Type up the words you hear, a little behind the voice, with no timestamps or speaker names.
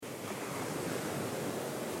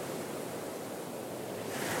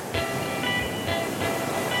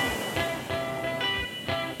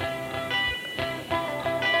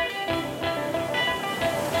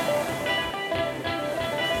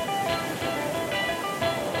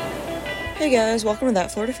Hey guys, welcome to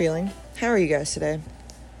That Florida Feeling. How are you guys today?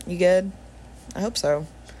 You good? I hope so.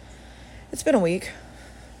 It's been a week.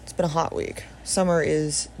 It's been a hot week. Summer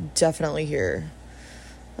is definitely here.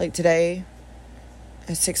 Like today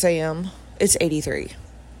at 6 a.m., it's 83.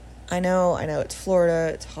 I know it's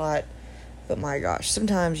Florida, it's hot, but my gosh,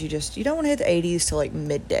 sometimes you don't want to hit the 80s till like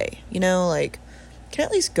midday. Can I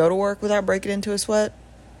at least go to work without breaking into a sweat?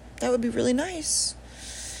 That would be really nice.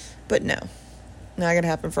 But no, not gonna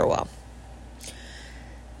happen for a while.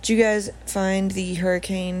 Did you guys find the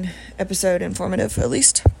hurricane episode informative, at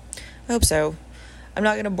least? I hope so. I'm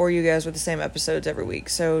not going to bore you guys with the same episodes every week,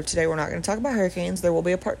 so today we're not going to talk about hurricanes. There will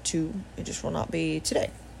be a part 2. It just will not be today.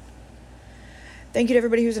 Thank you to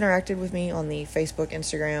everybody who's interacted with me on the Facebook,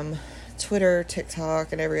 Instagram, Twitter,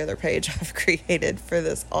 TikTok, and every other page I've created for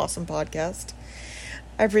this awesome podcast.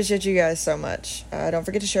 I appreciate you guys so much. Don't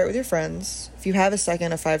forget to share it with your friends. If you have a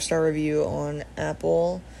 5-star review on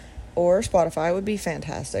Apple or Spotify would be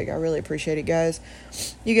fantastic. I really appreciate it, guys.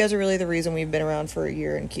 You guys are really the reason we've been around for a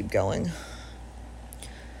year and keep going.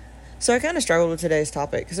 So I kind of struggled with today's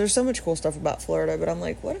topic because there's so much cool stuff about Florida, but I'm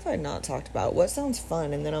like, what have I not talked about? What sounds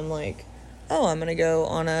fun? And then I'm like, I'm going to go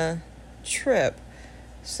on a trip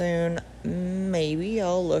soon. Maybe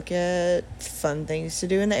I'll look at fun things to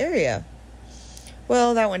do in the area.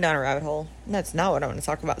 Well, that went down a rabbit hole. And that's not what I want to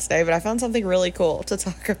talk about today, but I found something really cool to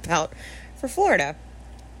talk about for Florida.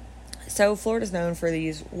 So Florida's known for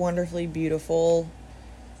these wonderfully beautiful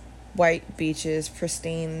white beaches,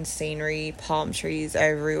 pristine scenery, palm trees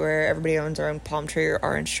everywhere. Everybody owns their own palm tree or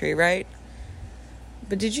orange tree, right?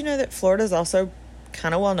 But did you know that Florida's also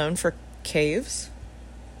kind of well known for caves?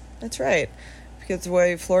 That's right. Because the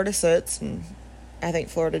way Florida sits, and I think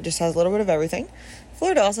Florida just has a little bit of everything,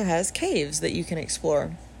 Florida also has caves that you can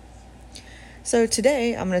explore. So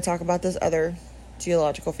today I'm going to talk about this other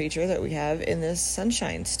geological feature that we have in this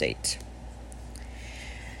sunshine state.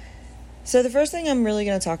 So the first thing I'm really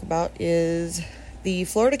going to talk about is the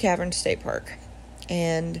Florida Caverns State Park.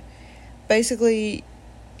 And basically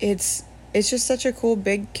it's just such a cool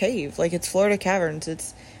big cave. Like, it's Florida Caverns.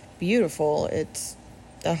 It's beautiful. It's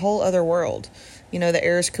a whole other world. The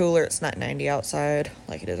air is cooler. It's not 90 outside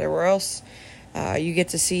like it is everywhere else. You get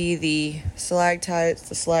to see the stalactites,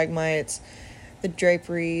 the stalagmites, the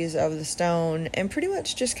draperies of the stone, and pretty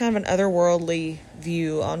much just kind of an otherworldly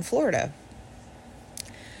view on Florida.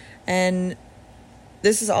 And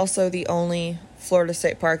this is also the only Florida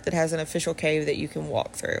state park that has an official cave that you can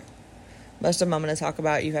walk through. Most of them I'm going to talk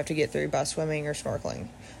about you have to get through by swimming or snorkeling,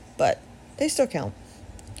 but they still count.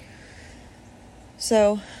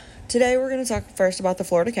 So today we're going to talk first about the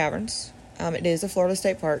Florida Caverns. It is a Florida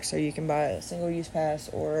state park, so you can buy a single-use pass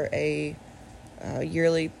or a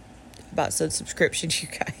yearly subscription, you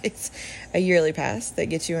guys. A yearly pass that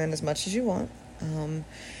gets you in as much as you want.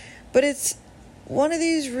 But it's one of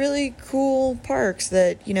these really cool parks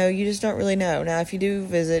that, you just don't really know. Now, if you do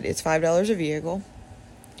visit, it's $5 a vehicle.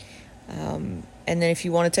 And then if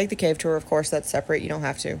you want to take the cave tour, of course, that's separate. You don't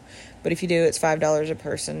have to. But if you do, it's $5 a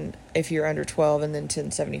person if you're under 12, and then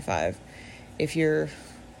 $10.75 if you're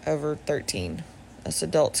over 13. Us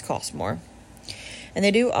adults cost more. And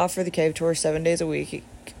they do offer the cave tour 7 days a week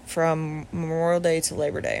from Memorial Day to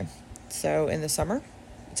Labor Day. So in the summer,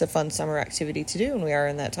 it's a fun summer activity to do, and we are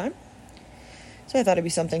in that time. So I thought it'd be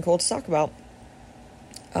something cool to talk about.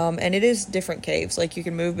 And it is different caves. Like, you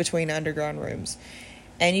can move between underground rooms.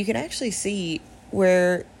 And you can actually see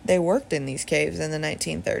where they worked in these caves in the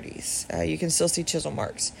 1930s. You can still see chisel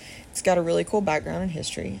marks. It's got a really cool background and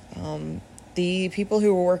history. The people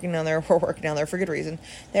who were working down there for good reason.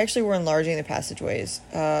 They actually were enlarging the passageways,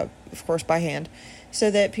 of course by hand,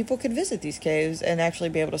 so that people could visit these caves and actually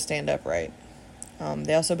be able to stand upright.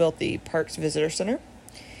 They also built the Parks Visitor Center.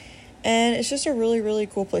 And it's just a really, really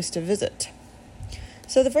cool place to visit.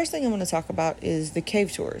 So the first thing I'm going to talk about is the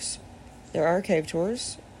cave tours. There are cave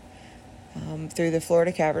tours through the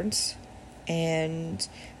Florida Caverns. And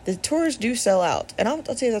the tours do sell out. And I'll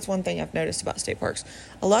tell you, that's one thing I've noticed about state parks.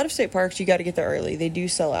 A lot of state parks, you got to get there early. They do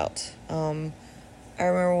sell out. I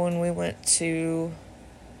remember when we went to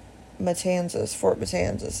Fort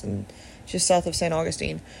Matanzas, and just south of St.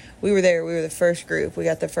 Augustine. We were there. We were the first group. We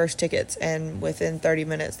got the first tickets, and within 30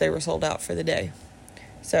 minutes, they were sold out for the day.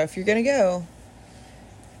 So if you're going to go,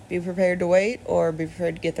 be prepared to wait or be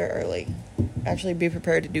prepared to get there early. Actually, be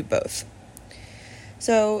prepared to do both.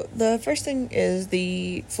 So the first thing is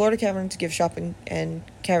the Florida Caverns gift shopping and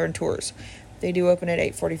cavern tours. They do open at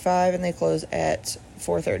 8:45 and they close at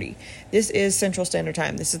 4:30. This is Central Standard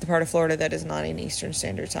Time. This is the part of Florida that is not in Eastern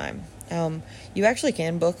Standard Time. You actually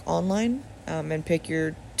can book online and pick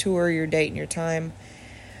your tour, your date, and your time.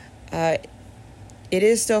 It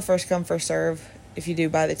is still first come, first serve if you do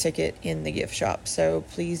buy the ticket in the gift shop, so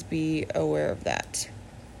please be aware of that.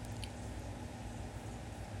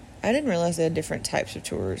 I didn't realize they had different types of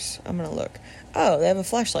tours. I'm going to look. Oh, they have a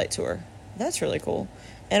flashlight tour. That's really cool.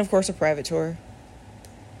 And, of course, a private tour.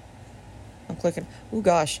 I'm clicking. Oh,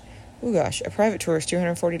 gosh. A private tour is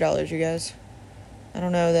 $240, you guys. I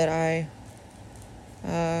don't know that I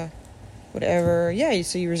would ever... Yeah,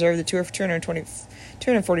 so you reserve the tour for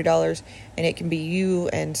 $240, and it can be you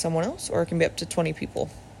and someone else, or it can be up to 20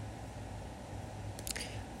 people.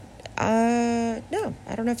 No,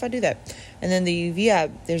 I don't know if I do that. And then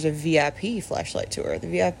there's a VIP flashlight tour. The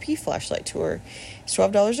VIP flashlight tour is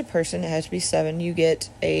 $12 a person. It has to be 7. You get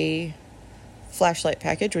a flashlight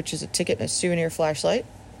package, which is a ticket and a souvenir flashlight.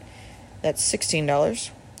 That's $16.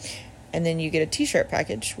 And then you get a t-shirt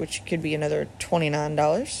package, which could be another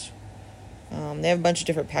 $29. They have a bunch of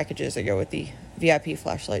different packages that go with the VIP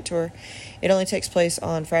flashlight tour. It only takes place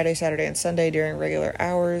on Friday, Saturday, and Sunday during regular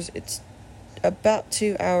hours. It's about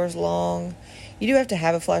 2 hours long. You do have to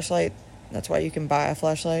have a flashlight. That's why you can buy a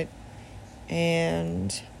flashlight.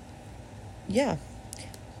 And yeah,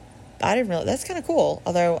 I didn't realize that's kind of cool.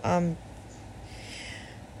 Although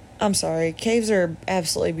I'm sorry, caves are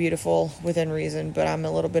absolutely beautiful within reason, but I'm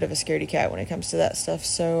a little bit of a scaredy cat when it comes to that stuff.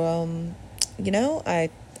 So I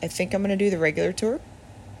think I'm gonna do the regular tour.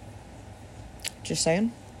 Just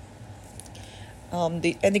saying.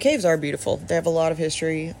 The caves are beautiful. They have a lot of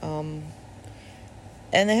history.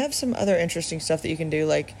 And they have some other interesting stuff that you can do,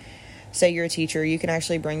 like, say you're a teacher, you can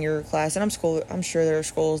actually bring your class, and I'm sure there are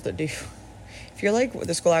schools that do. If you're like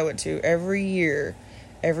the school I went to, every year,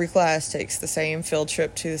 every class takes the same field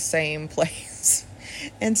trip to the same place.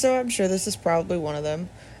 And so I'm sure this is probably one of them.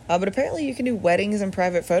 But apparently you can do weddings and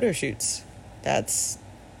private photo shoots. That's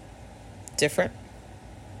different.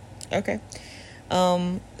 Okay.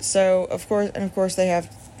 So, of course they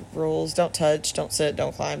have rules. Don't touch, don't sit,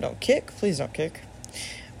 don't climb, don't kick. Please don't kick.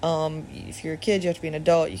 If you're a kid, you have to be an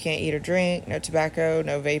adult. You can't eat or drink. No tobacco,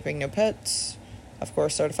 no vaping, no pets. Of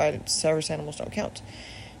course, certified service animals don't count.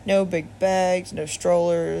 No big bags, no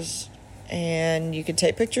strollers. And you can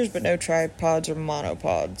take pictures, but no tripods or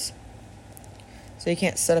monopods. So you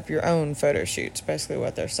can't set up your own photo shoots, basically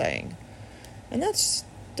what they're saying. And that's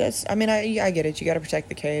I mean, I get it. You got to protect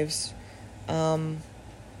the caves. But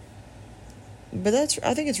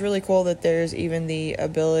I think it's really cool that there's even the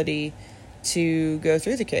ability to go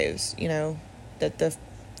through the caves, that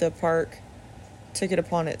the park took it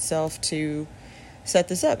upon itself to set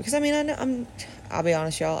this up. Because, I mean, I'll be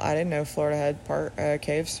honest, y'all, I didn't know Florida had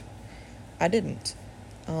caves. I didn't.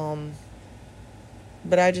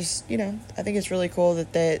 But I just, I think it's really cool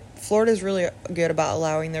that Florida's really good about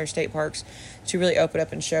allowing their state parks to really open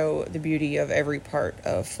up and show the beauty of every part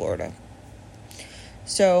of Florida.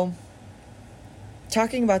 So,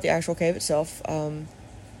 talking about the actual cave itself,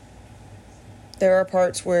 there are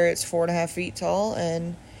parts where it's 4.5 feet tall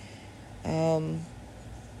and,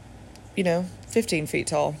 15 feet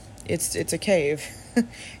tall. It's a cave.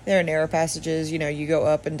 There are narrow passages, you go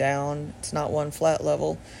up and down. It's not one flat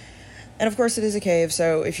level. And of course it is a cave,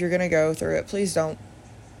 so if you're going to go through it, please don't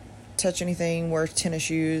touch anything, wear tennis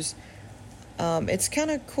shoes. It's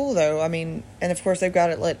kind of cool though. I mean, and of course they've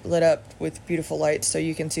got it lit up with beautiful lights so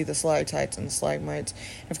you can see the stalactites and stalagmites.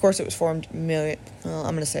 And of course it was formed I'm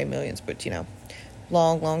going to say millions, but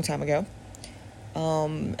long time ago.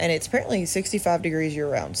 And it's apparently 65 degrees year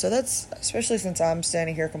round. So that's, especially since I'm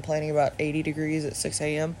standing here complaining about 80 degrees at 6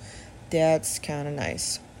 a.m., that's kind of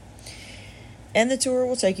nice. And the tour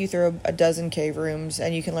will take you through a dozen cave rooms,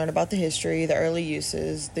 and you can learn about the history, the early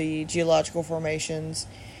uses, the geological formations,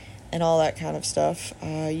 and all that kind of stuff.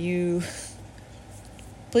 Please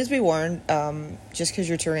be warned, just because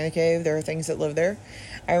you're touring the cave, there are things that live there.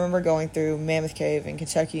 I remember going through Mammoth Cave in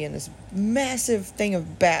Kentucky, and this massive thing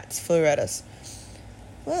of bats flew at us.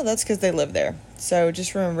 Well, that's because they live there. So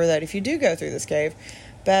just remember that if you do go through this cave,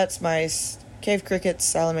 bats, mice, cave crickets,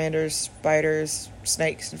 salamanders, spiders,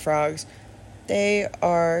 snakes, and frogs, they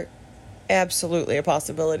are absolutely a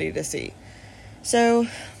possibility to see. So,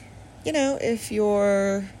 if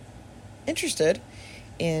you're interested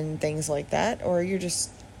in things like that, or you're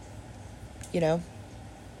just, I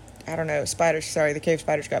don't know, spiders, sorry, the cave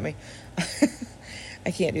spiders got me. I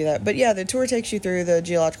can't do that. But yeah, the tour takes you through the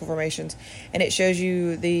geological formations, and it shows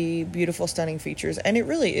you the beautiful, stunning features. And it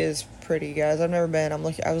really is pretty, guys. I've never been. I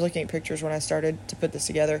was looking at pictures when I started to put this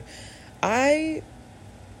together. I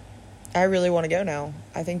really want to go now.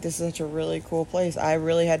 I think this is such a really cool place. I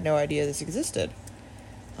really had no idea this existed.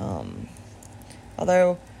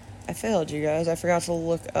 Although I failed, you guys. I forgot to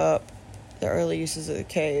look up the early uses of the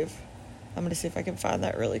cave. I'm going to see if I can find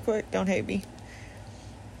that really quick. Don't hate me.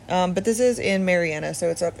 But this is in Marianna, so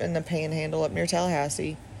it's up in the Panhandle, up near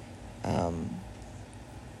Tallahassee.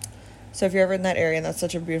 So if you're ever in that area, and that's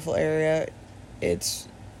such a beautiful area, it's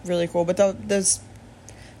really cool. But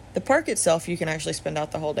the park itself, you can actually spend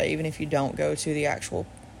out the whole day, even if you don't go to the actual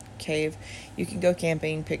cave. You can go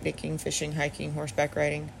camping, picnicking, fishing, hiking, horseback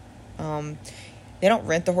riding. They don't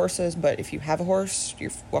rent the horses, but if you have a horse,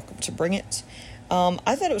 you're welcome to bring it.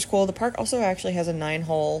 I thought it was cool. The park also actually has a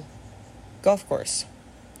 9-hole golf course.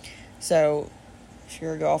 So if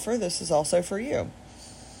you're a golfer, this is also for you.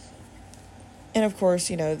 And of course,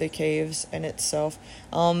 the caves in itself.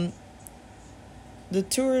 The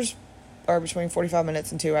tours are between 45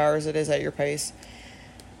 minutes and 2 hours. It is at your pace.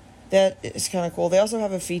 That is kind of cool. They also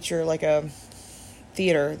have a feature, like a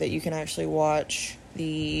theater, that you can actually watch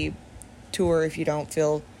the tour if you're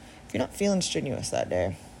not feeling strenuous that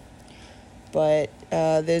day. But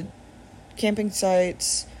the camping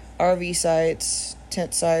sites, RV sites,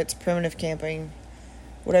 tent sites, primitive camping,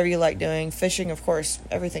 whatever you like doing, fishing, of course,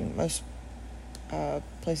 everything. Most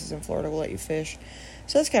places in Florida will let you fish.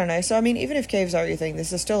 So that's kind of nice. So, I mean, even if caves aren't your thing,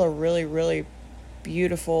 this is still a really, really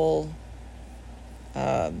beautiful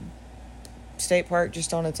state park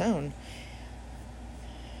just on its own.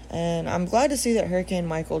 And I'm glad to see that Hurricane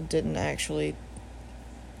Michael didn't actually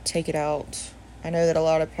take it out. I know that a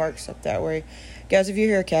lot of parks up that way. Guys, if you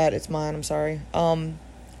hear a cat, it's mine. I'm sorry. A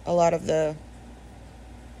lot of the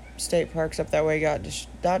state parks up that way got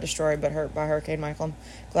not destroyed, but hurt by Hurricane Michael. I'm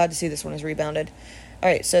glad to see this one has rebounded. All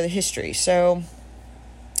right, so the history. So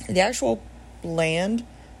the actual land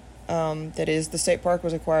that is the state park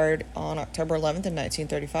was acquired on October 11th in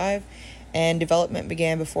 1935, and development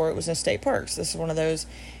began before it was a state park. So this is one of those,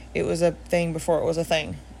 it was a thing before it was a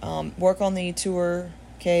thing. Work on the tour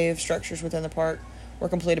cave structures within the park were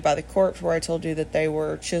completed by the Corps, where I told you that they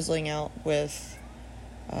were chiseling out with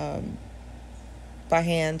by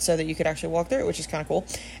hand so that you could actually walk through it, which is kind of cool.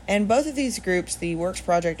 And both of these groups, the Works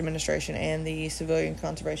Project Administration and the Civilian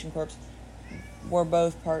Conservation Corps, were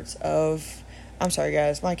both parts of... I'm sorry,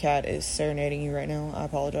 guys. My cat is serenading you right now. I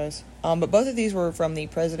apologize. But both of these were from the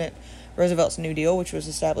President Roosevelt's New Deal, which was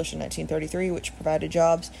established in 1933, which provided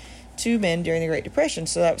jobs to men during the Great Depression.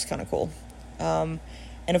 So that was kind of cool. And,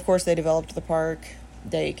 of course, they developed the park.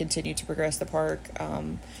 They continued to progress the park.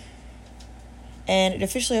 And it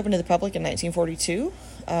officially opened to the public in 1942.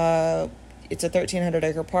 It's a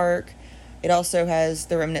 1,300-acre park. It also has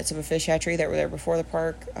the remnants of a fish hatchery that were there before the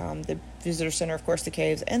park, the visitor center, of course, the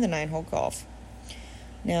caves, and the 9-hole golf.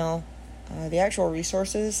 Now, the actual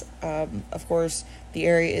resources, of course, the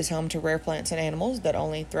area is home to rare plants and animals that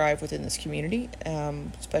only thrive within this community,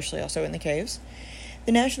 especially also in the caves.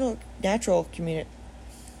 The natural community...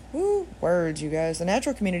 Woo, words, you guys. The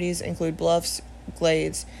natural communities include bluffs,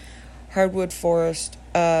 glades, hardwood forest,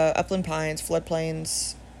 upland pines,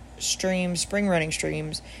 floodplains, streams, spring running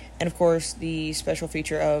streams, and of course the special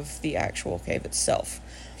feature of the actual cave itself.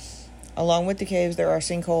 Along with the caves, there are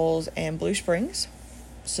sinkholes and blue springs,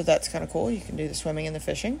 so that's kind of cool. You can do the swimming and the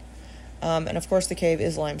fishing. And of course the cave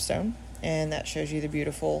is limestone, and that shows you the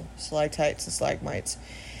beautiful stalactites and stalagmites.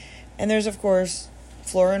 And there's, of course,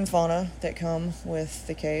 flora and fauna that come with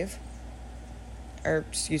the cave,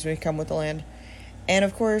 come with the land. And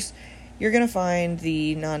of course, you're going to find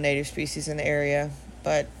the non-native species in the area,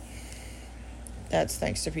 but that's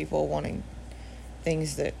thanks to people wanting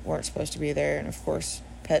things that weren't supposed to be there, and of course,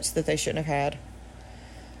 pets that they shouldn't have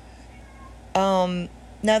had.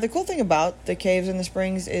 Now, the cool thing about the caves and the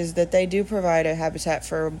springs is that they do provide a habitat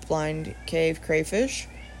for blind cave crayfish.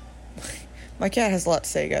 My cat has a lot to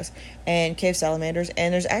say, guys. And cave salamanders,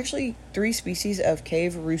 and there's actually 3 species of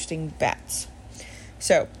cave roosting bats.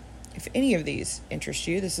 So, if any of these interest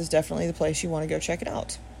you, this is definitely the place you want to go check it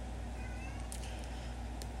out.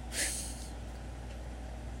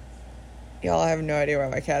 Y'all, I have no idea why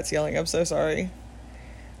my cat's yelling. I'm so sorry.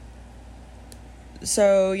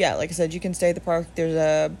 So, yeah, like I said, you can stay at the park.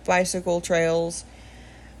 There's bicycle trails.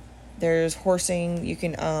 There's horsing. You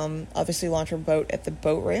can obviously launch your boat at the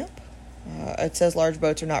boat ramp. It says large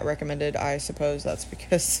boats are not recommended. I suppose that's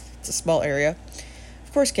because it's a small area.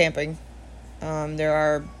 Of course, camping. There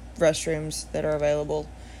are restrooms that are available.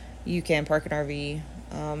 You can park an RV.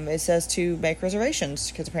 It says to make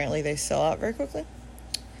reservations because apparently they sell out very quickly.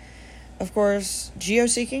 Of course,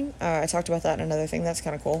 geoseeking. I talked about that in another thing. That's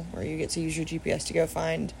kind of cool, where you get to use your GPS to go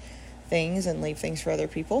find things and leave things for other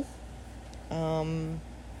people.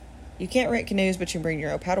 You can't rent canoes, but you can bring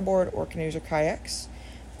your own paddleboard or canoes or kayaks.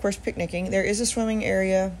 Of course, picnicking. There is a swimming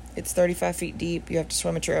area. It's 35 feet deep. You have to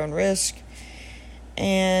swim at your own risk.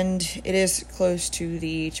 And it is close to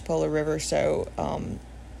the Chipola River, so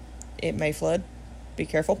it may flood. Be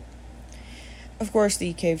careful. Of course,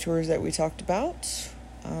 the cave tours that we talked about.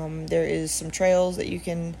 There is some trails that you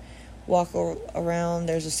can walk around.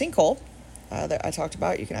 There's a sinkhole that I talked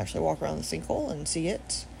about. You can actually walk around the sinkhole and see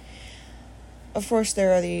it. Of course,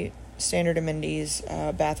 there are the standard amenities,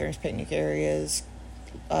 bathrooms, picnic areas.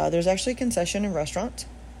 There's actually a concession and restaurant.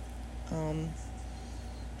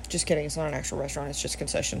 Just kidding, it's not an actual restaurant, it's just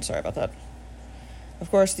concession. Sorry about that. Of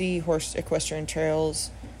course, the horse equestrian trails.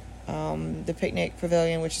 The picnic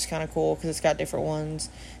pavilion, which is kind of cool because it's got different ones.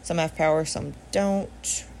 Some have power, some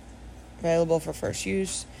don't. Available for first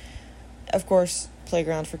use. Of course,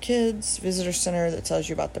 playground for kids, visitor center that tells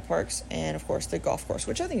you about the parks, and of course the golf course,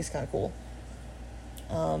 which I think is kind of cool.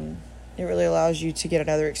 It really allows you to get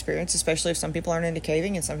another experience, especially if some people aren't into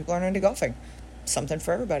caving and some people aren't into golfing. Something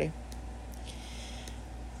for everybody.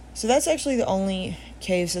 So that's actually the only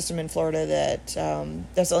cave system in Florida that's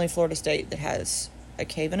the only Florida state that has a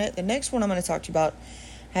cave in it. The next one I'm going to talk to you about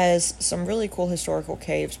has some really cool historical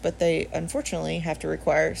caves, but they unfortunately have to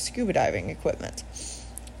require scuba diving equipment.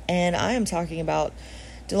 And I am talking about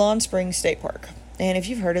DeLon Springs State Park. And if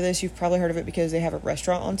you've heard of this, you've probably heard of it because they have a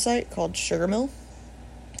restaurant on site called Sugar Mill,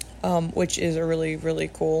 which is a really, really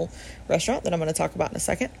cool restaurant that I'm going to talk about in a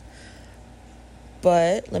second.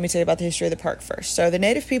 But let me tell you about the history of the park first. So the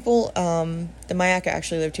native people, the Mayaca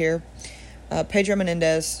actually lived here. Pedro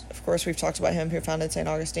Menendez, of course, we've talked about him, who founded St.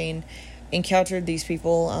 Augustine, encountered these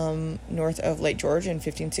people north of Lake George in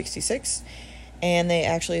 1566, and they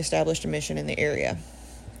actually established a mission in the area.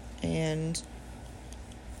 And,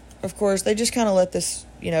 of course, they just kind of let this,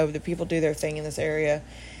 the people do their thing in this area.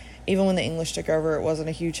 Even when the English took over, it wasn't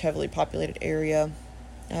a huge, heavily populated area.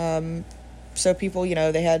 So people,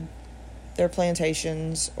 they had their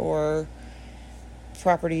plantations or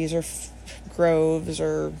properties or groves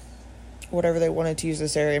or whatever they wanted to use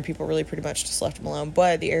this area, and people really pretty much just left them alone.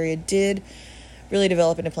 But the area did really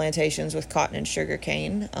develop into plantations with cotton and sugar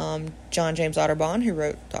cane. John James Audubon, who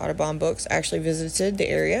wrote the Audubon books, actually visited the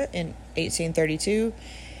area in 1832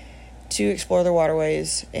 to explore the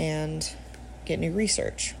waterways and get new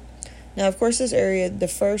research. Now, of course, this area, the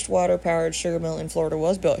first water-powered sugar mill in Florida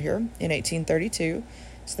was built here in 1832.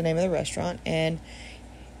 It's the name of the restaurant, and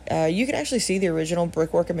you can actually see the original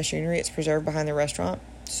brickwork and machinery. It's preserved behind the restaurant,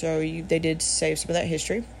 so they did save some of that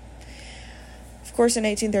history. Of course, in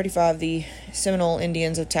 1835, the Seminole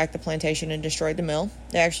Indians attacked the plantation and destroyed the mill.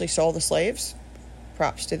 They actually stole the slaves.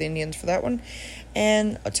 Props to the Indians for that one.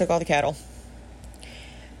 And took all the cattle.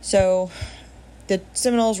 So the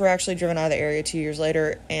Seminoles were actually driven out of the area 2 years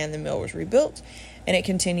later, and the mill was rebuilt, and it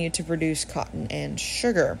continued to produce cotton and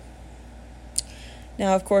sugar.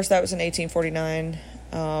 Now, of course, that was in 1849.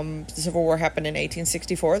 The Civil War happened in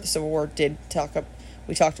 1864. The Civil War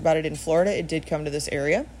we talked about it in Florida. It did come to this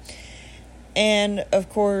area. And, of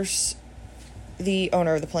course, the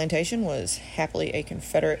owner of the plantation was happily a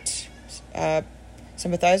Confederate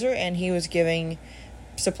sympathizer, and he was giving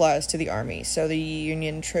supplies to the army. So the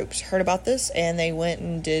Union troops heard about this, and they went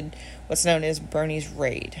and did what's known as Birney's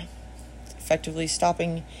Raid, effectively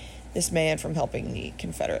stopping this man from helping the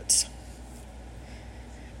Confederates.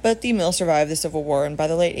 But the mill survived the Civil War, and by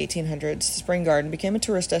the late 1800s, Spring Garden became a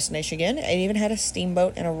tourist destination again. It even had a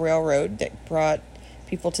steamboat and a railroad that brought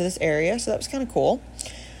people to this area, so that was kind of cool.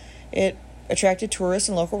 It attracted tourists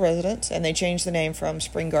and local residents, and they changed the name from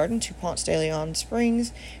Spring Garden to Ponce de Leon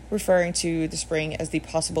Springs, referring to the spring as the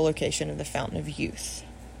possible location of the Fountain of Youth.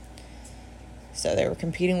 So they were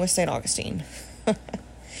competing with St. Augustine.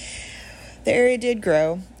 The area did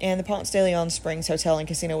grow, and the Ponce de Leon Springs Hotel and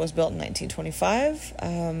Casino was built in 1925.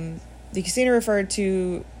 The casino referred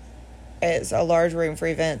to as a large room for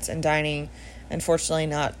events and dining, unfortunately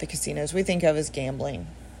not the casinos we think of as gambling.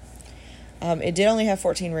 It did only have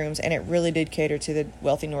 14 rooms, and it really did cater to the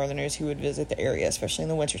wealthy northerners who would visit the area, especially in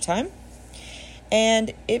the wintertime.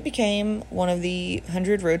 And it became one of the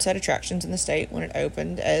 100 roadside attractions in the state when it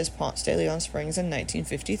opened as Ponce de Leon Springs in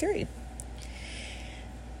 1953.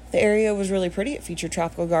 The area was really pretty. It featured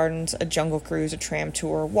tropical gardens, a jungle cruise, a tram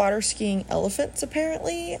tour, water skiing, elephants,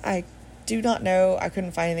 apparently. I do not know. I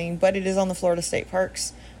couldn't find anything, but it is on the Florida State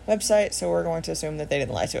Parks website, so we're going to assume that they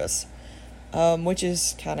didn't lie to us, which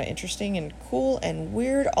is kind of interesting and cool and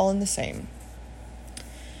weird all in the same.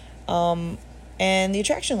 And the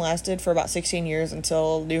attraction lasted for about 16 years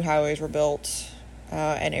until new highways were built,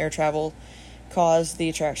 and air travel caused the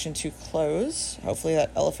attraction to close. Hopefully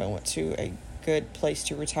that elephant went to a good place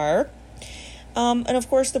to retire. And of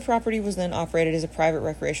course, the property was then operated as a private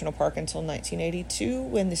recreational park until 1982,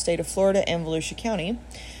 when the state of Florida and Volusia County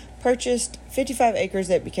purchased 55 acres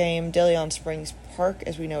that became De Leon Springs Park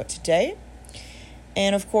as we know it today.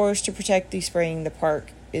 And of course, to protect the spring, the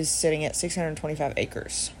park is sitting at 625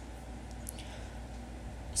 acres.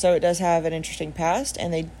 So it does have an interesting past,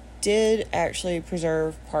 and they did actually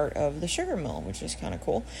preserve part of the sugar mill, which is kind of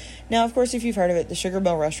cool. Now, of course, if you've heard of it, the Sugar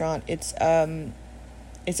Mill Restaurant, it's a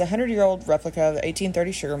 100-year-old replica of the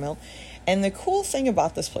 1830 sugar mill. And the cool thing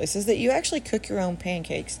about this place is that you actually cook your own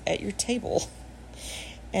pancakes at your table.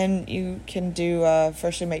 And you can do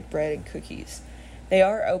freshly made bread and cookies. They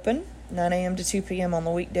are open 9 a.m. to 2 p.m. on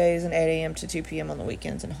the weekdays and 8 a.m. to 2 p.m. on the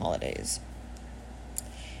weekends and holidays.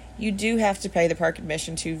 You do have to pay the park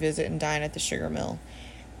admission to visit and dine at the sugar mill.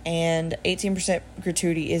 And 18%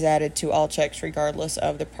 gratuity is added to all checks regardless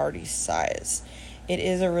of the party size. It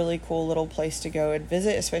is a really cool little place to go and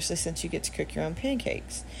visit, especially since you get to cook your own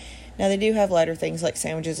pancakes. Now, they do have lighter things like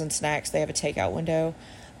sandwiches and snacks. They have a takeout window.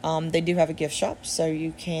 They do have a gift shop, so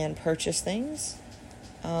you can purchase things.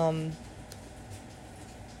 Sorry,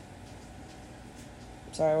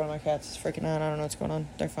 one of my cats is freaking out. I don't know what's going on.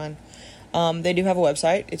 They're fine. They do have a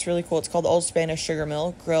website. It's really cool. It's called the Old Spanish Sugar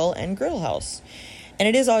Mill Grill and Grill House. And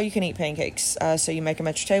it is all you can eat pancakes. So you make them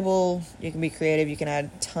at your table. You can be creative. You can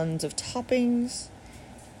add tons of toppings.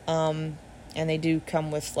 And they do come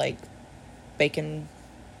with like bacon,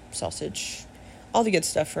 sausage, all the good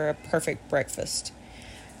stuff for a perfect breakfast.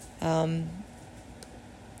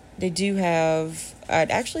 They do have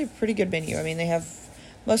actually a pretty good menu. I mean, they have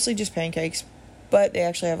mostly just pancakes, but they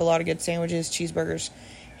actually have a lot of good sandwiches, cheeseburgers,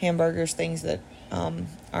 hamburgers, things that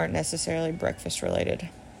aren't necessarily breakfast related.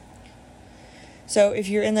 So if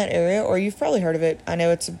you're in that area, or you've probably heard of it, I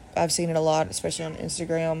know I've seen it a lot, especially on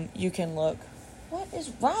Instagram. You can look. What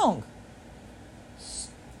is wrong?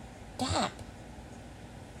 Stop.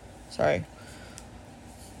 Sorry.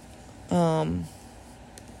 Back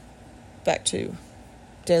to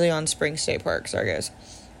De Leon Springs State Park. Sorry, guys.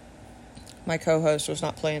 My co-host was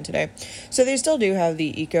not playing today. So they still do have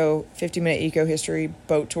the 50-minute eco history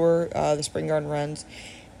boat tour, the Spring Garden runs,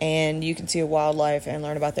 and you can see wildlife and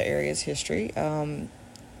learn about the area's history.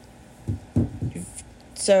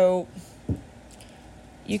 So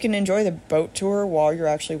you can enjoy the boat tour while you're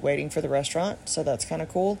actually waiting for the restaurant, so that's kind of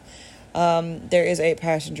cool. There is 8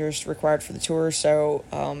 passengers required for the tour, so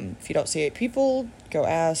if you don't see 8 people, go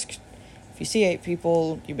ask. If you see 8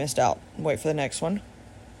 people, you missed out. Wait for the next one.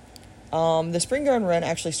 The Spring Garden Run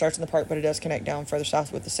actually starts in the park, but it does connect down further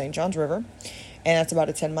south with the St. Johns River, and that's about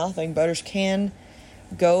a 10-mile thing. Boaters can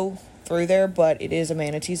go through there, but it is a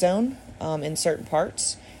manatee zone in certain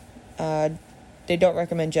parts. They don't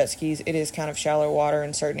recommend jet skis. It is kind of shallow water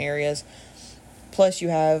in certain areas. Plus, you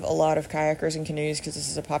have a lot of kayakers and canoes because this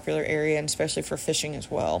is a popular area, and especially for fishing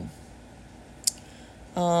as well.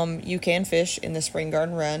 You can fish in the Spring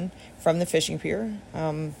Garden Run from the fishing pier.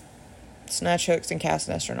 Snatch hooks and cast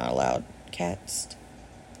nets are not allowed. Cast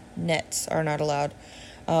nets are not allowed.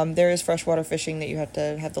 There is freshwater fishing that you have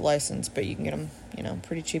to have the license, but you can get them,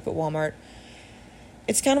 pretty cheap at Walmart.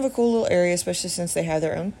 It's kind of a cool little area, especially since they have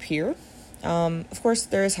their own pier. Of course,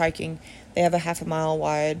 there is hiking. They have a 1/2 mile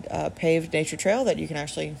wide paved nature trail that you can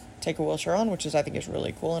actually take a wheelchair on, which I think is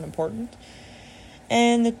really cool and important.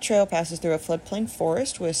 And the trail passes through a floodplain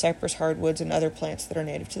forest with cypress, hardwoods, and other plants that are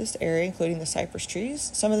native to this area, including the cypress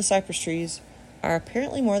trees. Some of the cypress trees are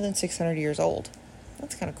apparently more than 600 years old.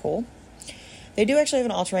 That's kind of cool. They do actually have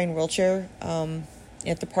an all-terrain wheelchair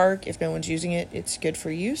at the park. If no one's using it, it's good for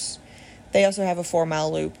use. They also have a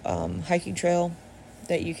 4-mile loop hiking trail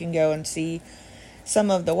that you can go and see some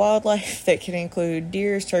of the wildlife that can include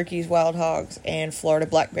deers, turkeys, wild hogs, and Florida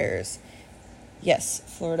black bears. Yes,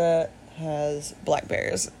 Florida has black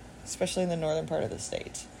bears, especially in the northern part of the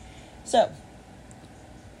state. So,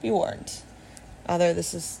 be warned. Although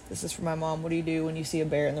this is for my mom. What do you do when you see a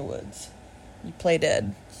bear in the woods? You play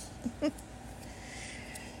dead.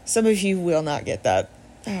 Some of you will not get that.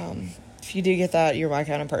 If you do get that, you're my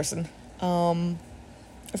kind of person.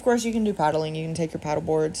 Of course, you can do paddling. You can take your paddle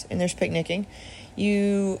boards, and there's picnicking.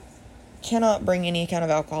 You cannot bring any kind of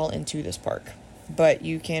alcohol into this park, but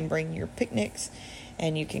you can bring your picnics,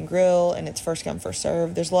 and you can grill, and it's first come, first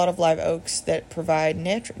serve. There's a lot of live oaks that provide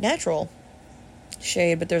natural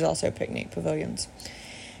shade, but there's also picnic pavilions.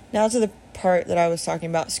 Now to the part that I was talking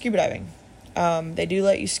about, scuba diving. They do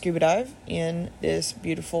let you scuba dive in this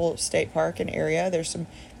beautiful state park and area. There's some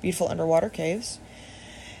beautiful underwater caves.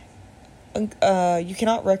 You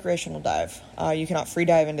cannot recreational dive. You cannot free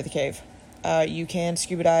dive into the cave. You can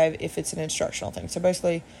scuba dive if it's an instructional thing. So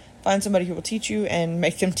basically, find somebody who will teach you and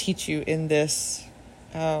make them teach you in this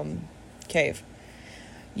cave.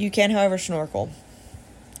 You can, however, snorkel.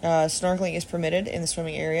 Snorkeling is permitted in the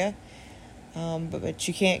swimming area, but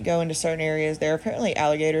you can't go into certain areas. There are apparently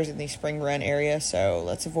alligators in the Spring Run area, so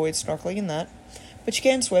let's avoid snorkeling in that. But you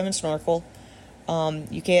can swim and snorkel.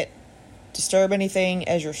 You can't disturb anything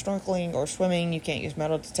as you're snorkeling or swimming. You can't use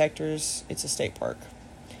metal detectors. It's a state park.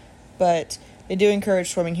 But they do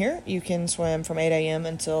encourage swimming here. You can swim from 8 a.m.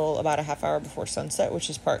 until about a half hour before sunset, which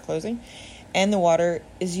is park closing. And the water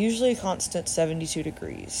is usually a constant 72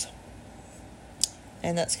 degrees.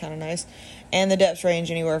 And that's kind of nice. And the depths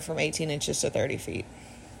range anywhere from 18 inches to 30 feet.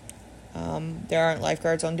 There aren't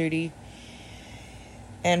lifeguards on duty.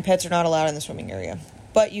 And pets are not allowed in the swimming area.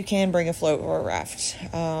 But you can bring a float or a raft.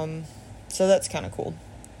 So that's kind of cool.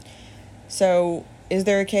 So, is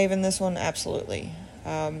there a cave in this one? Absolutely.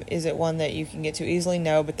 Is it one that you can get to easily?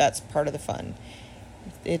 No, but that's part of the fun.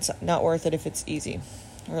 It's not worth it if it's easy.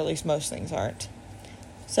 Or at least most things aren't.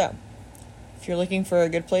 So, if you're looking for a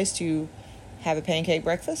good place to have a pancake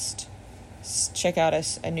breakfast, check out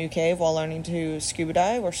a new cave while learning to scuba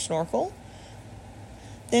dive or snorkel,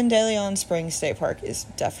 then De Leon Springs State Park is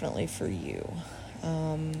definitely for you.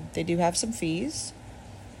 They do have some fees.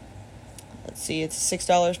 Let's see, it's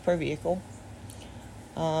 $6 per vehicle.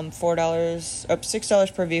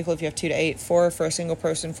 $6 per vehicle if you have 2 to 8, $4 for a single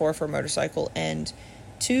person, $4 for a motorcycle, and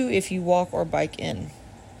 $2 if you walk or bike in.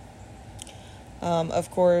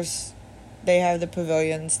 Of course, they have the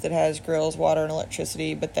pavilions that has grills, water, and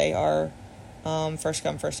electricity, but they are first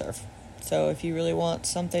come, first serve. So if you really want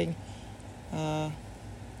something,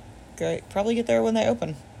 great, probably get there when they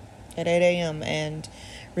open at 8 a.m. and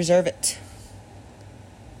reserve it.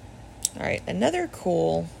 All right, another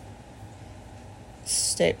cool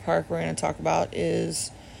state park we're going to talk about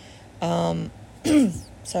is,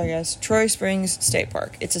 Troy Springs State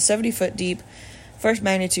Park. It's a 70-foot deep, first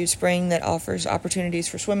magnitude spring that offers opportunities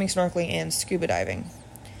for swimming, snorkeling, and scuba diving.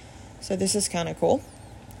 So this is kind of cool.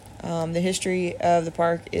 The history of the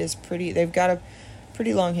park is they've got a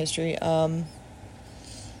pretty long history.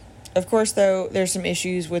 Of course, though, there's some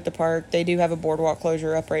issues with the park. They do have a boardwalk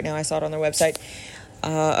closure up right now. I saw it on their website.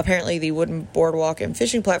 Apparently, the wooden boardwalk and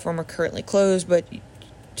fishing platform are currently closed, but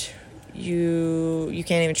you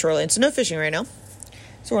can't even shoreline. So no fishing right now.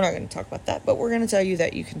 So we're not going to talk about that, but we're going to tell you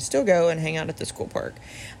that you can still go and hang out at this cool park.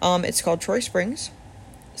 It's called Troy Springs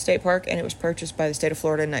State Park, and it was purchased by the state of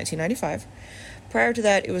Florida in 1995. Prior to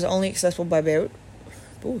that, it was only accessible by boat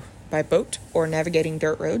or navigating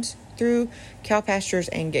dirt roads through cow pastures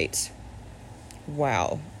and gates.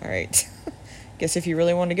 Wow. All right. Guess if you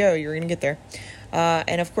really want to go, you're going to get there.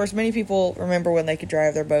 And of course, many people remember when they could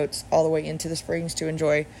drive their boats all the way into the springs to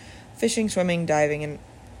enjoy fishing, swimming, diving,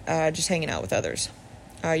 and just hanging out with others.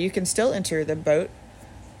 You can still enter via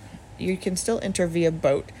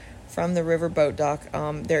boat from the river boat dock.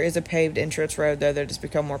 There is a paved entrance road, though, that has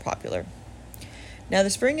become more popular. Now, the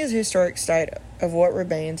spring is a historic site of what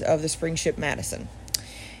remains of the spring ship Madison.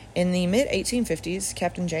 In the mid-1850s,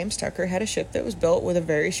 Captain James Tucker had a ship that was built with a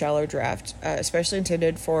very shallow draft, especially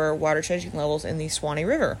intended for water-changing levels in the Swanee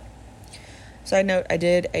River. Side note, I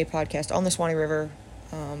did a podcast on the Swanee River.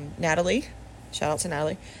 Natalie, shout out to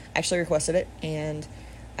Natalie, actually requested it, and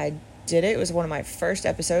I did it. It was one of my first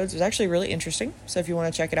episodes. It was actually really interesting. So if you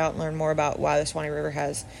want to check it out and learn more about why the Swanee River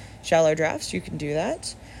has shallow drafts, you can do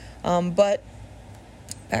that. But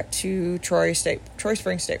back to Troy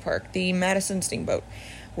Springs State Park. The Madison Steamboat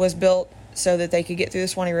was built so that they could get through the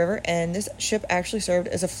Swanee River, and this ship actually served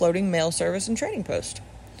as a floating mail service and trading post.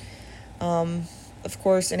 Of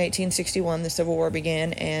course, in 1861, the Civil War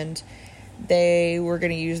began, and they were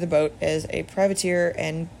going to use the boat as a privateer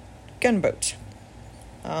and gunboat,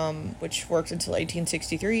 which worked until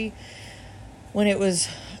 1863, when it was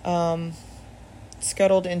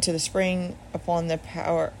scuttled into the spring upon the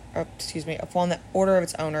order of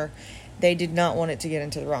its owner. They did not want it to get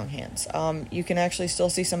into the wrong hands. You can actually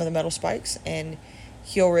still see some of the metal spikes and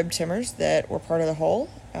heel rib timbers that were part of the hull.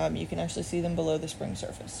 You can actually see them below the spring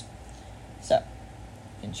surface. So,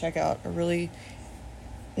 you can check out a really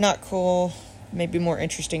not cool, maybe more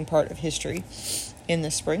interesting part of history in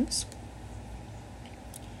the springs.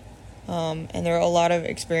 And there are a lot of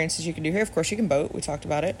experiences you can do here. Of course, you can boat. We talked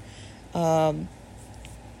about it.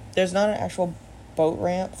 There's not an actual boat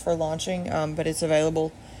ramp for launching, but it's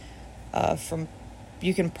available.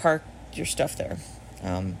 You can park your stuff there.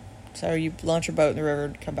 So you launch your boat in the river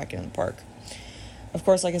and come back into the park. Of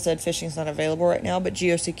course, like I said, fishing is not available right now, but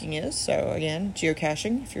geoseeking is. So again,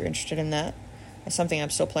 geocaching, if you're interested in that. That's something I'm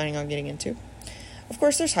still planning on getting into. Of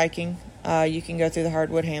course, there's hiking. You can go through the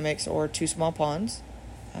hardwood hammocks or 2 small ponds.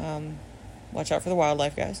 Watch out for the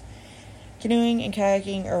wildlife, guys. Canoeing and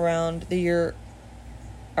kayaking around the year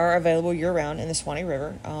are available year-round in the Swanee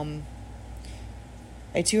River.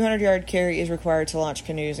 A 200-yard carry is required to launch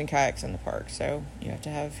canoes and kayaks in the park, so you have to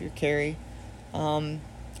have your carry,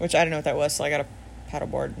 which I didn't know what that was, so I got a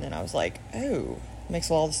paddleboard, and then I was like, oh,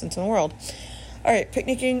 makes all the sense in the world. All right,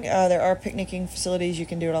 picnicking. There are picnicking facilities. You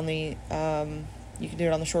can do it on the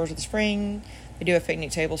shores of the spring. They do have picnic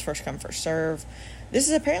tables, first come, first serve. This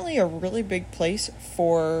is apparently a really big place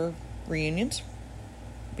for reunions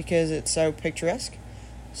because it's so picturesque.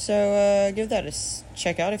 So give that a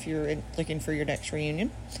check out if you're looking for your next reunion.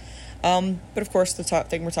 But of course, the top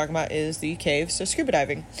thing we're talking about is the caves, so scuba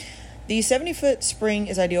diving. The 70-foot spring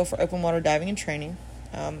is ideal for open water diving and training.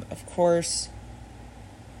 Of course,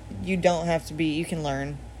 you don't have to be, you can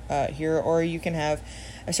learn here, or you can have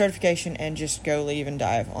a certification and just go leave and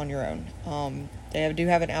dive on your own. They do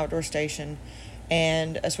have an outdoor station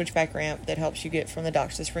and a switchback ramp that helps you get from the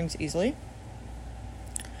docks to the springs easily.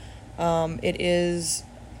 It is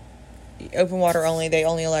open water only. They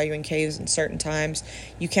only allow you in caves in certain times.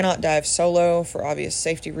 You cannot dive solo for obvious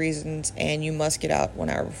safety reasons, and you must get out 1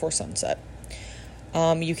 hour before sunset.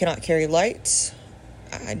 You cannot carry lights.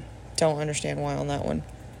 I don't understand why on that one.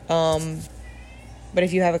 But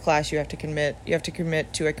if you have a class, you have to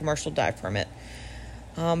commit to a commercial dive permit.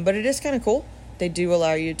 But it is kind of cool. They do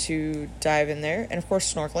allow you to dive in there, and of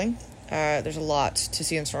course snorkeling. There's a lot to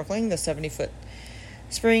see in snorkeling. The 70-foot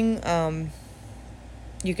spring.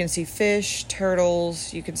 You can see fish,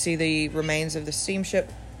 turtles. You can see the remains of the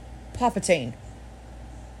steamship Papatine.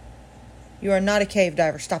 You are not a cave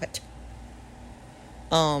diver. Stop it.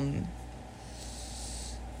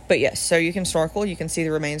 But yes, so you can snorkel. You can see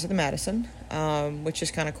the remains of the Madison, which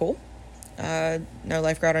is kind of cool. No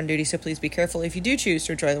lifeguard on duty, so please be careful. If you do choose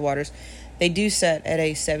to enjoy the waters, they do set at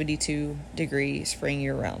a 72-degree spring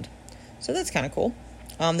year-round. So that's kind of cool.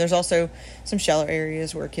 There's also some shallow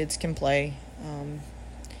areas where kids can play.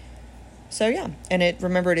 So yeah, and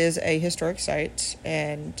remember it is a historic site,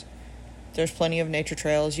 and there's plenty of nature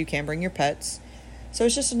trails. You can bring your pets. So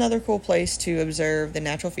it's just another cool place to observe the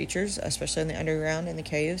natural features, especially in the underground and the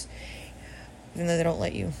caves. Even though they don't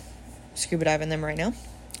let you scuba dive in them right now,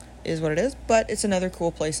 is what it is. But it's another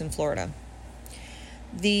cool place in Florida.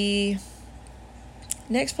 The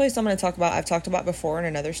next place I'm going to talk about, I've talked about before in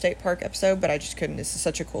another state park episode, but I just couldn't. This is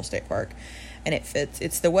such a cool state park, and it fits.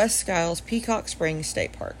 It's the West Skiles Peacock Springs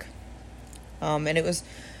State Park. And it was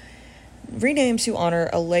renamed to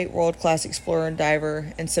honor a late world-class explorer,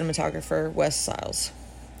 diver, and cinematographer, Wes Skiles.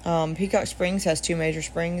 Peacock Springs has 2 major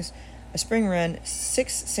springs, a spring run,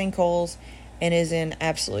 6 sinkholes, and is in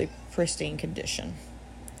absolutely pristine condition.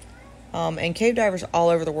 And cave divers all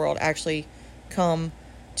over the world actually come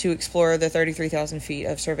to explore the 33,000 feet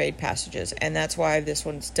of surveyed passages, and that's why this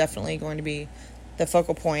one's definitely going to be the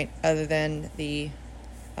focal point other than the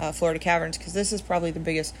Florida Caverns, because this is probably the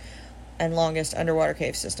biggest and longest underwater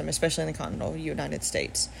cave system, especially in the continental United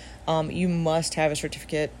States. You must have a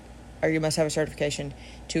certificate, or you must have a certification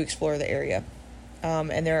to explore the area.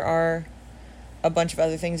 And there are a bunch of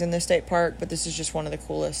other things in this state park, but this is just one of the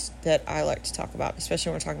coolest that I like to talk about,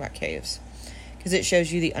 especially when we're talking about caves, because it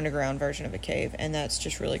shows you the underground version of a cave, and that's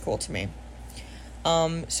just really cool to me.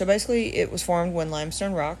 So basically, it was formed when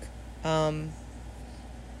limestone rock did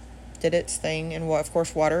its thing, and of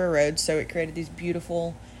course water erodes, so it created these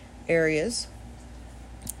beautiful areas.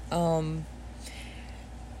 And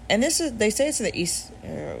this is, they say it's the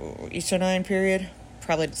Eocene period.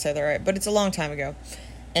 Probably didn't say that right, but it's a long time ago.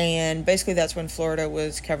 And basically that's when Florida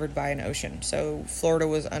was covered by an ocean. So Florida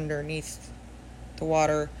was underneath the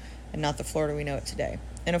water and not the Florida we know it today.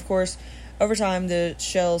 And of course, over time, the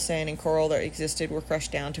shell, sand, and coral that existed were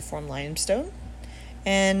crushed down to form limestone.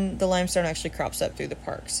 And the limestone actually crops up through the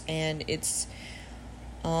parks. And it's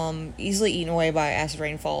easily eaten away by acid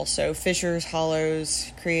rainfall, so fissures,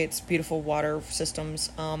 hollows, creates beautiful water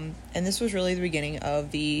systems, and this was really the beginning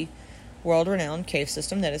of the world-renowned cave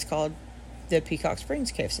system that is called the Peacock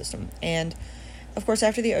Springs Cave System. And of course,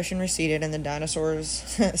 after the ocean receded and the dinosaurs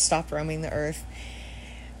stopped roaming the earth,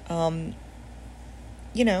 the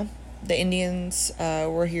Indians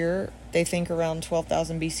were here, they think around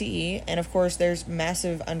 12,000 BCE, and of course there's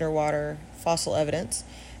massive underwater fossil evidence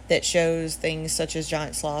that shows things such as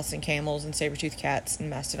giant sloths and camels and saber-toothed cats and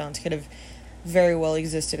mastodons could have very well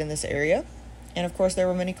existed in this area. And of course, there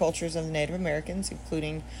were many cultures of the Native Americans,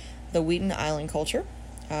 including the Wheaton Island culture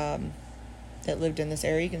that lived in this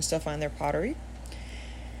area. You can still find their pottery.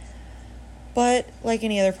 But like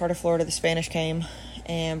any other part of Florida, the Spanish came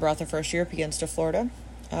and brought the first Europeans to Florida.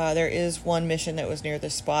 There is one mission that was near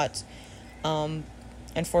this spot.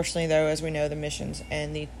 Unfortunately, though, as we know, the missions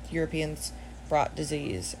and the Europeans brought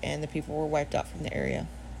disease, and the people were wiped out from the area.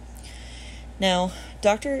 Now,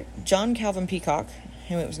 Dr. John Calvin Peacock,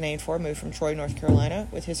 whom it was named for, moved from Troy, North Carolina,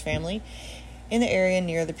 with his family in the area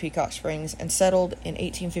near the Peacock Springs and settled in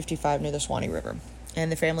 1855 near the Swanee River.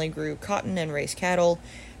 And the family grew cotton and raised cattle,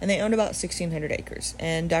 and they owned about 1,600 acres.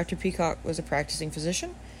 And Dr. Peacock was a practicing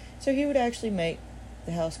physician, so he would actually make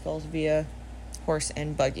the house calls via horse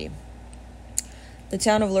and buggy. The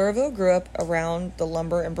town of Lurville grew up around the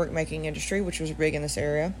lumber and brick-making industry, which was big in this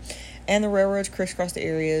area, and the railroads crisscrossed the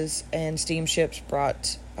areas, and steamships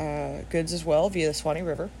brought goods as well via the Swanee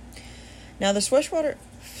River. Now, the Freshwater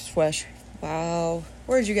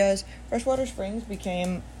Springs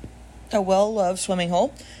became a well-loved swimming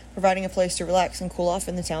hole, providing a place to relax and cool off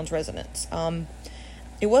in the town's residents.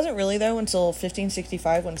 It wasn't really, though, until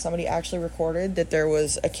 1565 when somebody actually recorded that there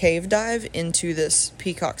was a cave dive into this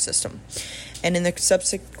Peacock system. And in the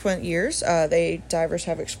subsequent years, divers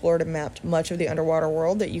have explored and mapped much of the underwater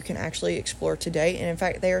world that you can actually explore today. And in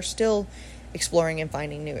fact, they are still exploring and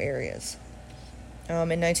finding new areas. In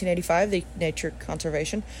 1985, the Nature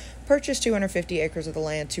Conservation purchased 250 acres of the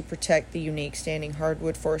land to protect the unique standing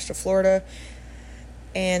hardwood forest of Florida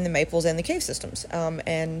and the maples and the cave systems.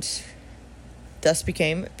 And thus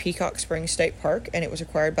became Peacock Springs State Park, and it was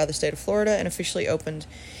acquired by the state of Florida and officially opened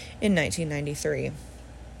in 1993.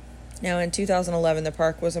 Now, in 2011, the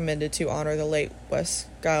park was amended to honor the late Wes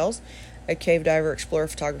Giles, a cave diver, explorer,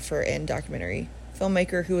 photographer, and documentary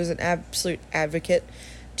filmmaker who was an absolute advocate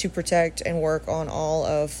to protect and work on all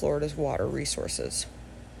of Florida's water resources.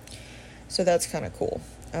 So that's kind of cool.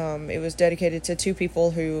 It was dedicated to two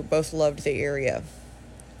people who both loved the area.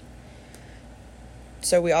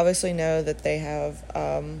 So we obviously know that they have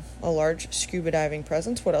a large scuba diving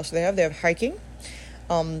presence. What else do they have? They have hiking.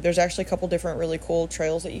 There's actually a couple different really cool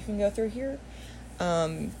trails that you can go through here.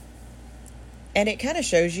 And it kind of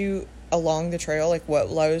shows you along the trail, like what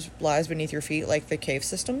lies beneath your feet, like the cave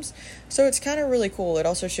systems. So it's kind of really cool. It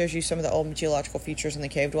also shows you some of the old geological features in the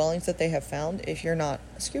cave dwellings that they have found if you're not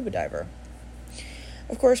a scuba diver.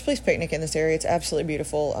 Of course, please picnic in this area. It's absolutely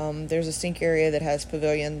beautiful. There's a sink area that has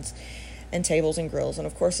pavilions and tables and grills, and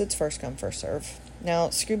of course it's first come, first serve. Now,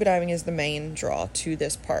 scuba diving is the main draw to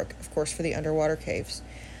this park, of course, for the underwater caves.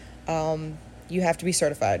 You have to be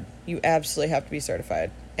certified. You absolutely have to be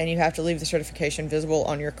certified, and you have to leave the certification visible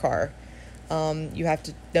on your car. You have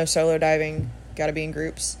to no solo diving, got to be in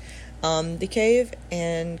groups. The cave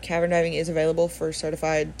and cavern diving is available for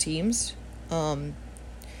certified teams.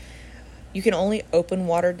 You can only open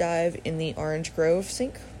water dive in the Orange Grove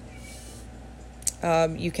sink.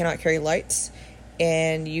 You cannot carry lights,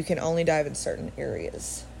 and you can only dive in certain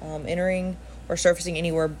areas. Entering or surfacing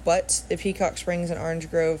anywhere but the Peacock Springs and Orange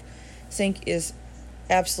Grove sink is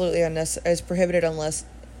absolutely is prohibited unless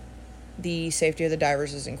the safety of the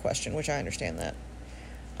divers is in question, which I understand that.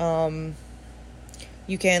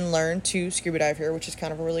 You can learn to scuba dive here, which is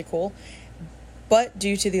kind of really cool. But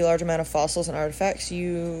due to the large amount of fossils and artifacts,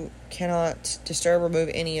 you cannot disturb or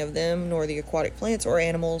move any of them, nor the aquatic plants or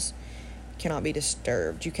animals cannot be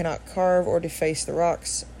disturbed. You cannot carve or deface the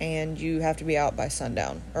rocks, and you have to be out by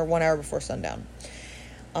sundown, or 1 hour before sundown.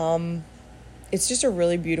 It's just a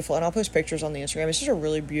really beautiful, and I'll post pictures on the Instagram, it's just a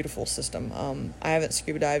really beautiful system. I haven't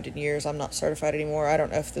scuba dived in years. I'm not certified anymore. I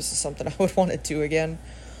don't know if this is something I would want to do again.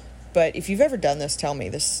 But if you've ever done this, tell me.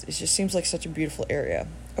 It just seems like such a beautiful area.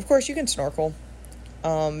 Of course, you can snorkel,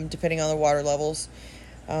 depending on the water levels.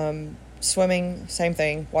 Swimming, same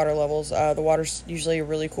thing, water levels. The water's usually a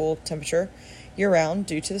really cool temperature year-round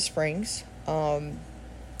due to the springs. You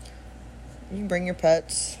can bring your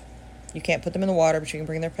pets. You can't put them in the water, but you can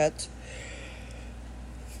bring their pets.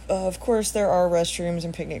 Of course, there are restrooms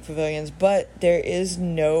and picnic pavilions, but there is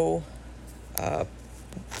no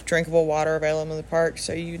drinkable water available in the park.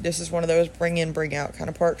 So this is one of those bring in, bring out kind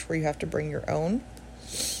of parks where you have to bring your own.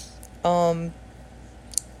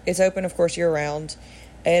 It's open, of course, year-round,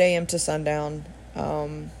 8 a.m. to sundown.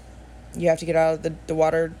 You have to get out of the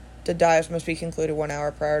water. The dives must be concluded 1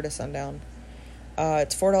 hour prior to sundown.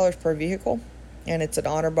 It's $4 per vehicle, and it's an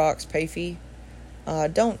honor box pay fee.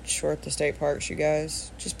 Don't short the state parks, you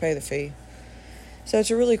guys. Just pay the fee. So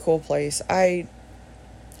it's a really cool place. I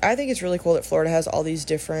think it's really cool that Florida has all these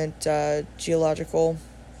different geological,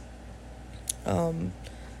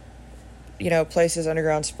 places,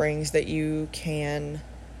 underground springs that you can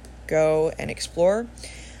go and explore.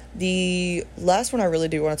 The last one I really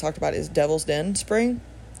do want to talk about is Devil's Den Spring.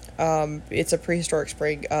 It's a prehistoric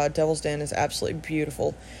spring. Devil's Den is absolutely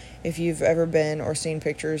beautiful. If you've ever been or seen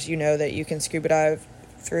pictures, you know that you can scuba dive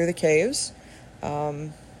through the caves.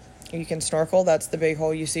 You can snorkel. That's the big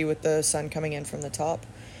hole you see with the sun coming in from the top.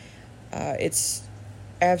 It's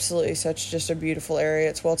absolutely just a beautiful area.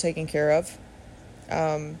 It's well taken care of.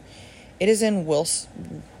 It is in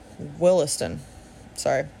Williston.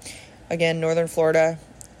 Sorry. Again, northern Florida.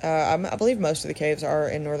 I believe most of the caves are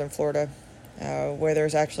in northern Florida. where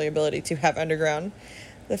there's actually ability to have underground.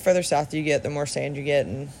 The further south you get, the more sand you get,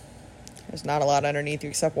 and there's not a lot underneath you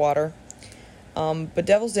except water. But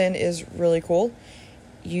Devil's Den is really cool.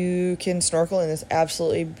 You can snorkel in this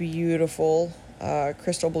absolutely beautiful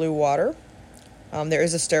crystal blue water. There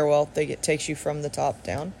is a stairwell that takes you from the top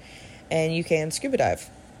down, and you can scuba dive.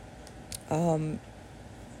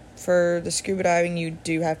 For the scuba diving, you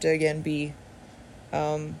do have to, again, be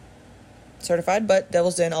certified, but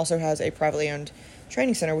Devil's Den also has a privately owned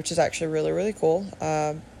training center, which is actually really, really cool.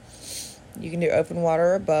 You can do open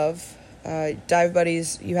water above. Dive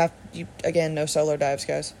buddies, again, no solo dives,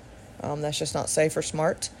 guys. That's just not safe or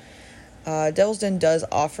smart. Devil's Den does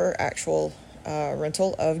offer actual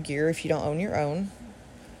rental of gear if you don't own your own,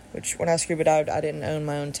 which when I scuba dived, I didn't own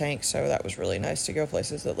my own tank, so that was really nice to go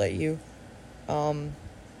places that let you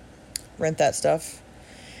rent that stuff.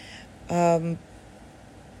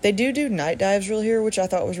 They do night dives really here, which I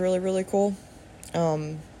thought was really, really cool.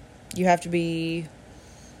 You have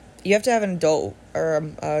to have an adult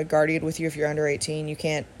or a guardian with you if you're under 18.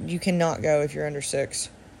 You cannot go if you're under 6.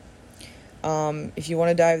 If you want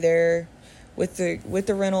to dive there with the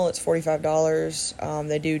rental, it's $45.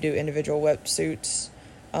 They do individual wetsuits.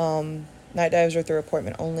 Night dives are through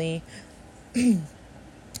appointment only.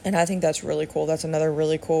 And I think that's really cool. That's another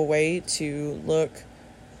really cool way to look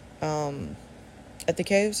at the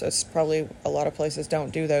caves. It's probably a lot of places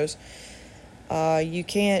don't do those. You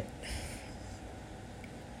can't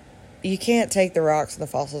take the rocks and the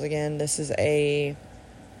fossils again. This is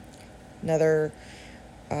another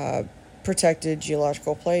protected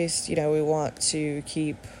geological place. We want to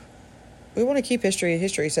keep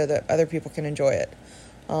history so that other people can enjoy it.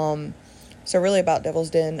 So really about Devil's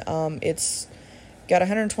Den, it's got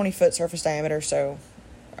 120-foot surface diameter, so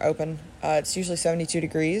open. It's usually 72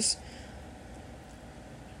 degrees.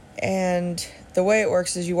 And the way it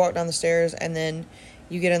works is you walk down the stairs and then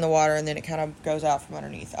you get in the water and then it kind of goes out from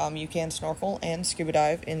underneath. You can snorkel and scuba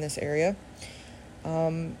dive in this area.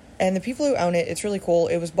 And the people who own it, it's really cool.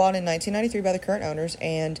 It was bought in 1993 by the current owners,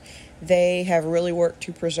 and they have really worked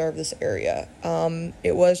to preserve this area.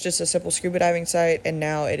 It was just a simple scuba diving site, and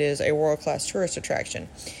now it is a world-class tourist attraction.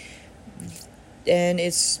 And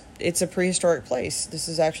it's a prehistoric place. This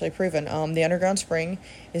is actually proven. The underground spring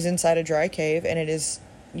is inside a dry cave, and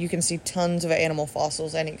you can see tons of animal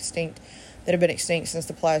fossils that have been extinct since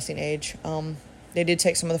the Pliocene age. They did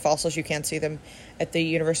take some of the fossils. You can see them at the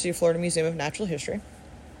University of Florida Museum of Natural History.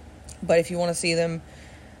 But if you want to see them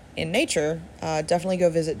in nature, definitely go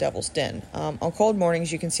visit Devil's Den. On cold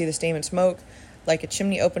mornings, you can see the steam and smoke like a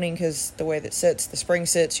chimney opening, because the way that the spring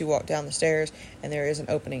sits, you walk down the stairs, and there is an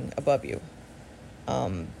opening above you.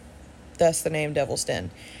 Thus the name Devil's Den.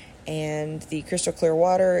 And the crystal clear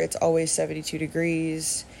water, it's always 72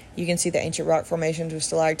 degrees. You can see the ancient rock formations with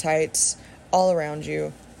stalactites all around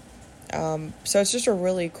you. So it's just a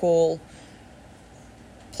really cool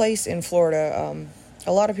place in Florida.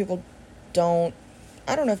 A lot of people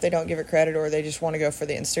I don't know if they don't give it credit or they just want to go for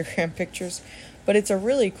the Instagram pictures, but it's a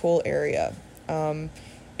really cool area.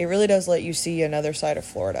 It really does let you see another side of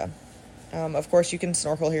Florida. Of course, you can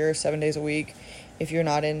snorkel here 7 days a week if you're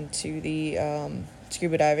not into the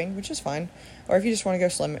scuba diving, which is fine. Or if you just want to go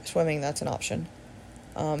swimming, that's an option.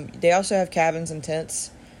 They also have cabins and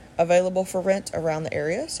tents available for rent around the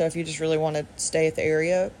area. So if you just really want to stay at the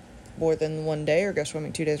area more than one day or go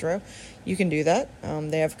swimming 2 days in a row, you can do that.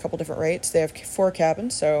 They have a couple different rates. They have 4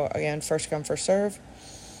 cabins, so again, first come, first serve.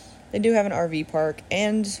 They do have an RV park,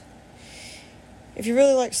 and if you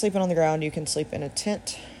really like sleeping on the ground, you can sleep in a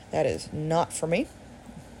tent. That is not for me,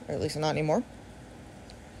 or at least not anymore.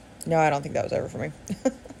 No, I don't think that was ever for me.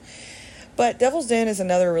 But Devil's Den is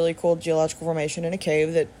another really cool geological formation in a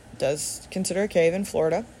cave that does consider a cave in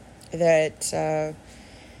Florida that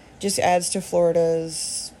just adds to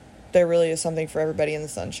Florida's. There really is something for everybody in the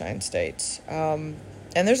Sunshine State. And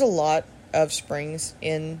there's a lot of springs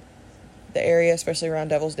in the area, especially around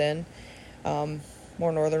Devil's Den,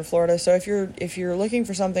 more northern Florida. So if you're looking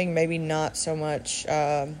for something maybe not so much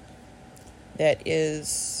that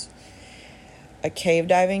is a cave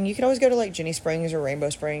diving, you can always go to like Jenny Springs or Rainbow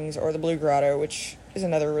Springs or the Blue Grotto, which is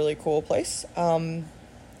another really cool place. You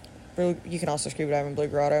can also scuba dive in Blue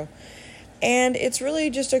Grotto. And it's really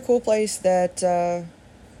just a cool place that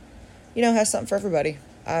has something for everybody.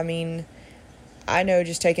 I mean, I know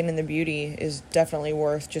just taking in the beauty is definitely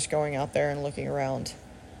worth just going out there and looking around.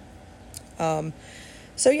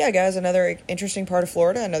 So yeah, guys, another interesting part of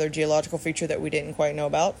Florida, another geological feature that we didn't quite know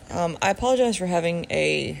about. I apologize for having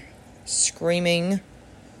a screaming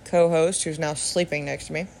co-host who's now sleeping next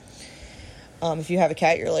to me. If you have a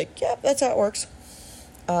cat, you're like, yep, that's how it works.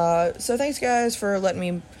 So thanks, guys, for letting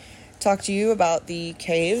me talk to you about the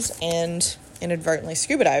caves and inadvertently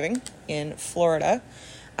scuba diving in Florida.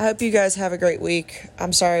 I hope you guys have a great week.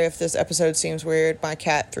 I'm sorry if this episode seems weird. My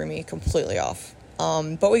cat threw me completely off.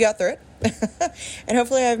 But we got through it. And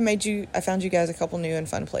hopefully I found you guys a couple new and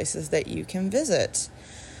fun places that you can visit.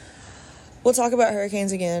 We'll talk about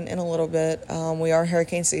hurricanes again in a little bit. We are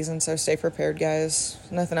hurricane season, so stay prepared, guys.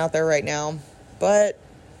 Nothing out there right now, but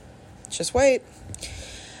just wait.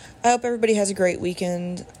 I hope everybody has a great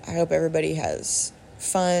weekend. I hope everybody has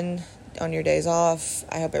fun on your days off.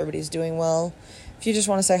 I hope everybody's doing well. If you just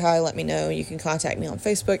want to say hi, let me know. You can contact me on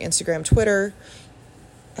Facebook, Instagram, Twitter,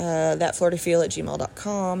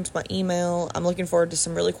 thatfloridafeel@gmail.com is my email. I'm looking forward to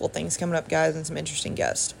some really cool things coming up, guys, and some interesting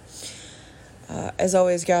guests. As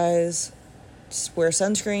always, guys, just wear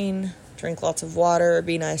sunscreen, drink lots of water,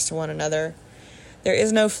 be nice to one another. There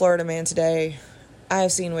is no Florida man today. I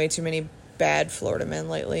have seen way too many bad Florida men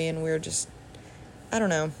lately, and we're just, I don't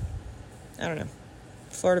know.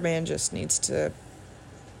 Florida man just needs to,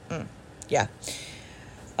 yeah.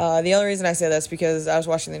 The only reason I say that's because I was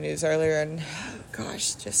watching the news earlier, and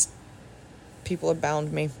gosh, just people have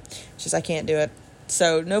bound me. It's just I can't do it.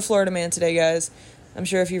 So no Florida man today, guys. I'm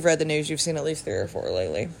sure if you've read the news, you've seen at least 3 or 4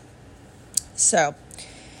 lately. So,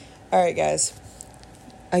 all right, guys.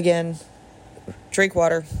 Again, drink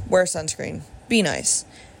water, wear sunscreen, be nice.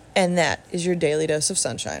 And that is your daily dose of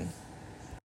sunshine.